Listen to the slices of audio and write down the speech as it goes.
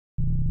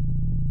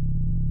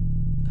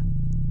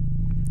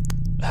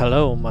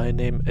Hello, my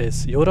name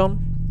is Joran.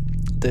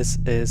 This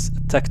is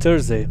Tech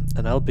Thursday,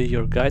 and I'll be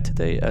your guide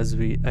today as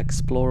we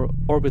explore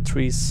Orbit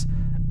 3's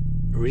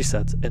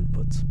reset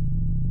input.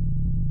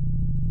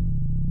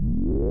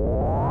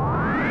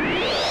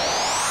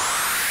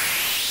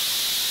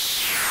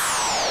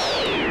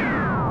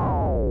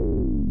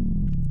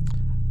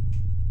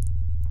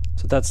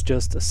 So that's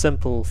just a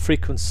simple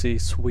frequency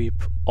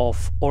sweep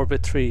of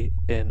Orbit 3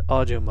 in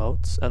audio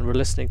mode, and we're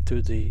listening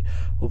to the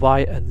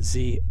Y and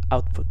Z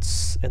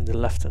outputs in the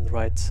left and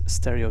right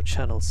stereo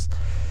channels.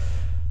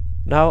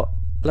 Now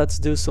let's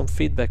do some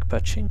feedback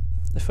patching.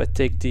 If I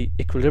take the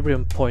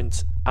equilibrium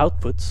point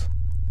output,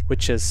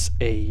 which is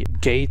a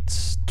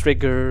gate,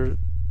 trigger,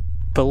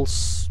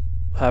 pulse,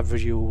 however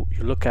you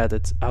look at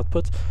it,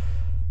 output,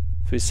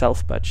 if we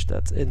self-patch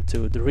that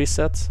into the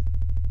reset,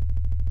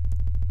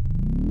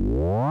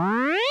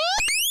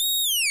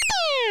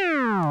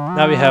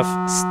 now we have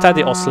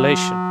steady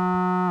oscillation.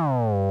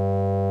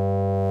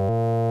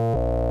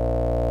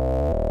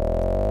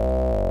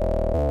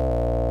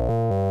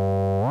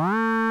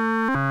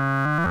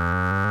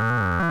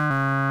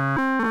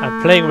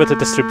 I'm playing with the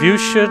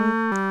distribution,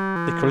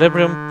 the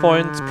equilibrium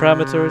point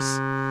parameters.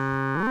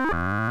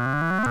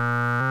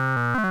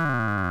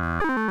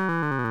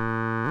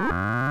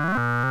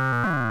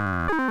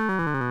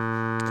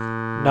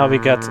 Now we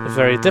get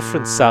very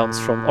different sounds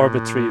from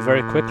Orbit 3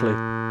 very quickly.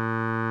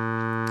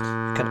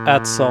 You can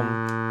add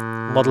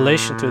some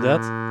modulation to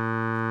that.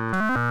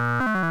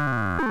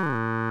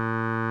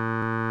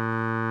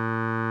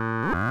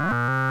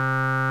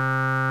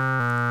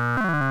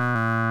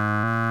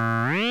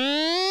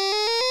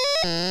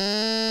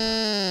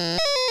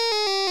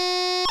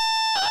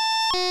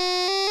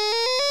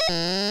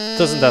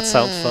 Doesn't that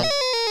sound fun?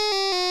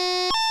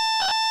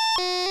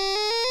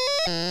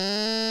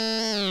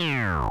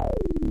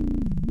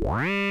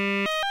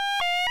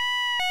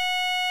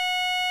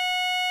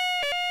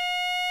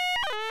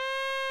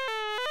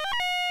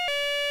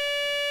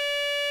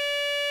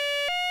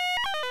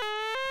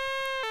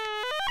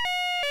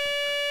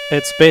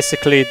 It's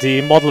basically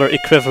the modular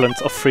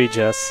equivalent of free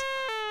jazz.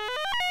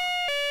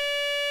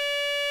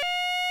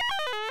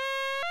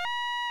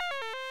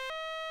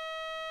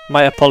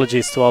 My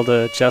apologies to all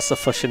the jazz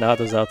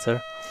aficionados out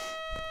there.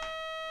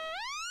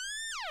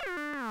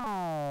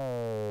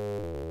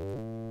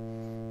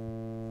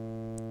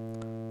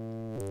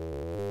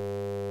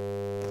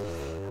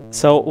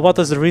 So what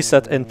does the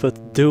reset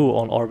input do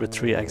on Orbit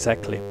 3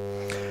 exactly?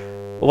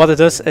 What it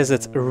does is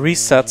it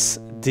resets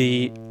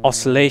the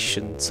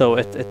oscillation, so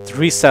it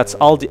resets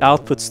all the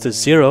outputs to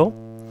 0,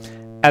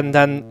 and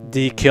then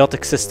the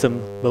chaotic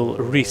system will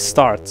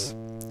restart.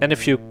 And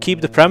if you keep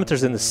the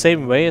parameters in the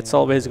same way, it's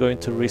always going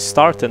to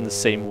restart in the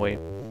same way.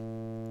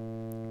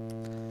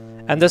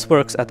 And this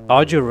works at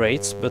audio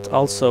rates, but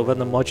also when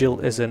the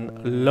module is in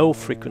low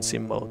frequency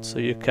mode. So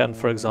you can,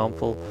 for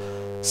example,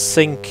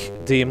 sync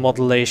the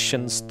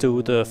modulations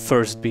to the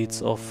first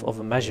beats of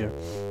a measure.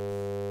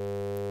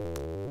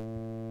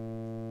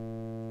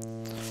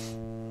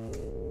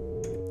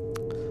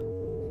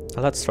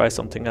 Now let's try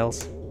something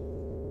else.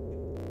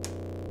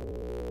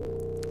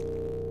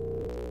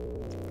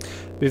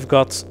 We've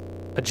got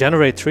a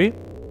generate tree,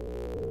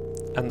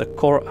 and the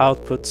core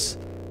output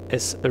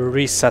is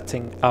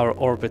resetting our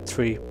Orbit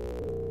 3.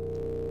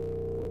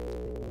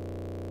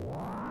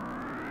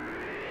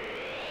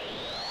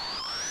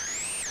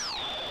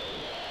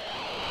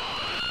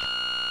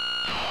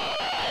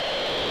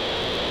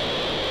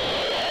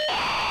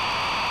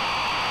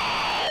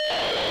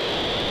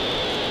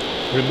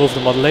 Remove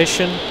the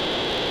modulation.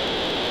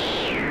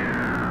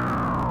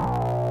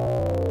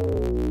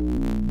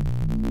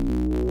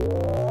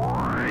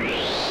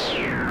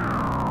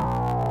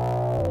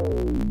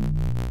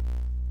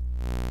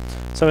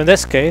 So in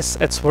this case,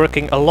 it's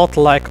working a lot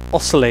like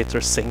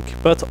oscillator sync,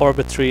 but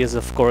Orbit 3 is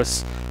of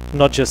course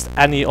not just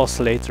any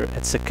oscillator,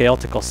 it's a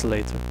chaotic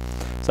oscillator.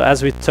 So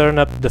as we turn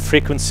up the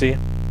frequency,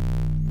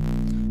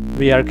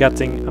 we are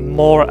getting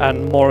more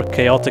and more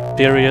chaotic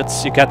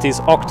periods. You get these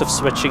octave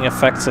switching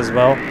effects as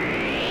well.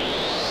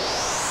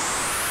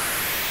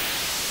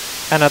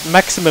 And at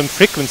maximum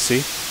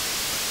frequency,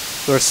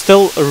 we're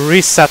still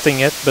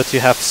resetting it, but you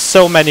have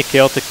so many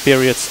chaotic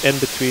periods in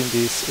between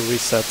these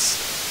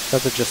resets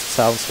that it just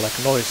sounds like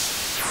noise.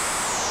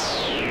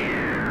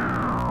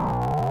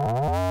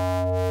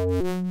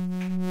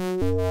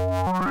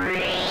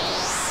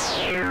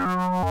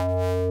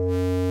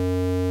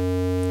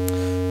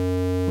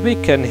 We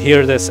can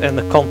hear this in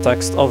the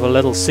context of a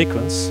little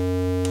sequence.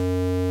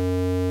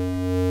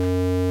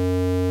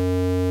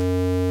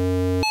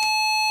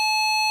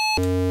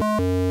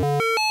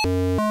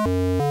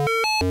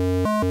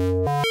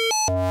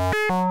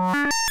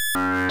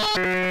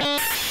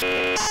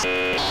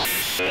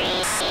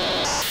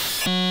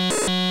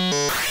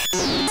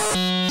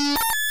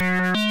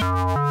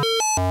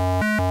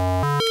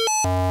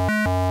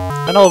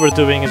 And all we're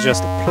doing is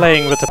just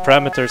playing with the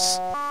parameters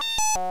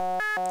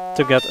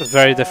to get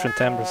very different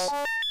timbres.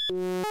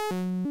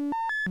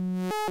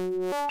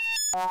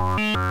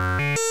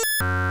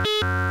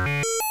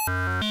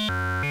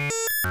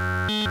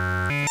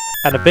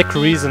 And a big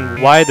reason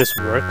why this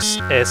works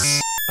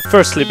is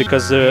firstly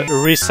because the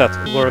reset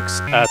works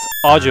at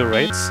audio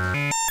rates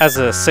as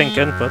a sync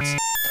input,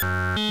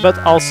 but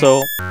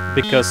also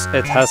because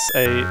it has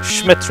a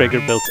Schmitt trigger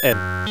built in.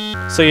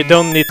 So you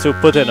don't need to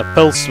put in a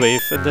pulse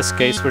wave. In this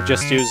case we're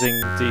just using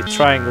the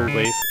triangle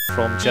wave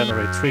from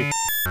Generate 3.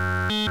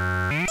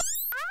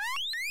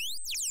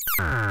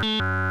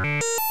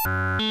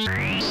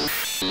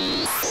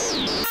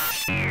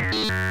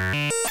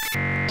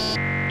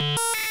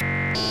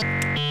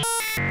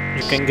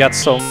 You can get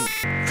some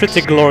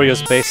pretty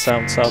glorious bass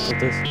sounds out of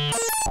this.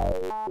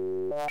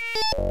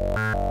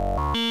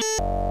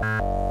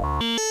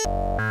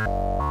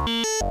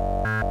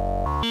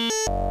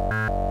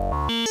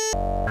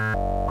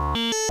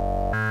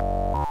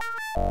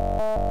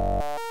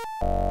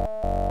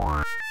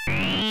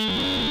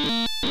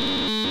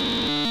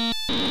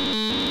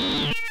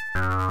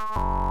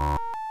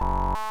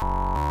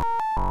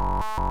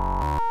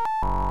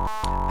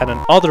 And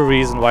another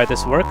reason why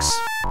this works,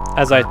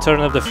 as I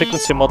turn up the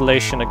frequency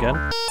modulation again,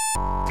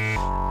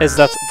 is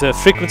that the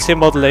frequency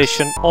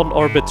modulation on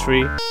orbit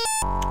 3,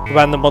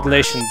 when the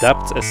modulation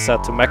depth is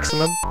set to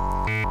maximum,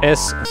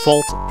 is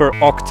volt per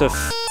octave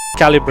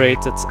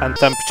calibrated and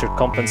temperature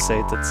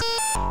compensated.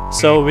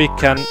 So we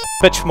can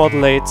pitch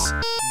modulate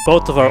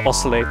both of our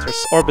oscillators,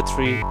 orbit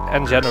 3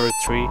 and Generate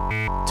 3,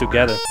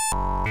 together.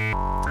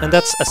 And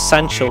that's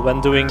essential when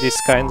doing these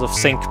kinds of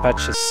sync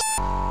patches,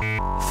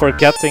 for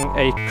getting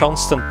a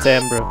constant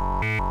timbre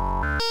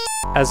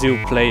as you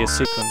play a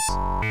sequence.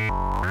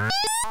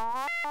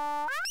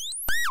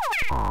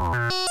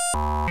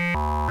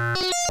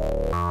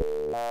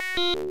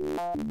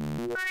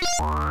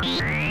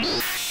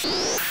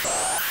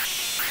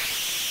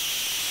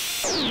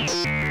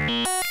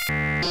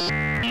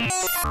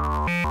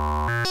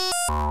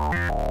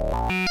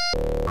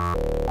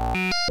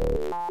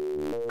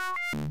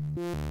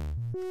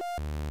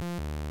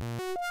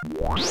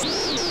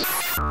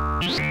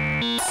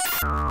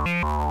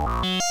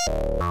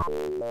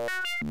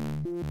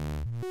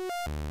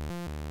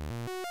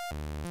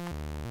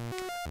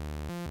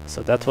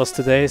 So that was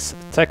today's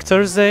Tech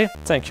Thursday.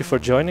 Thank you for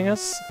joining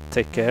us.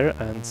 Take care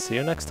and see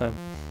you next time.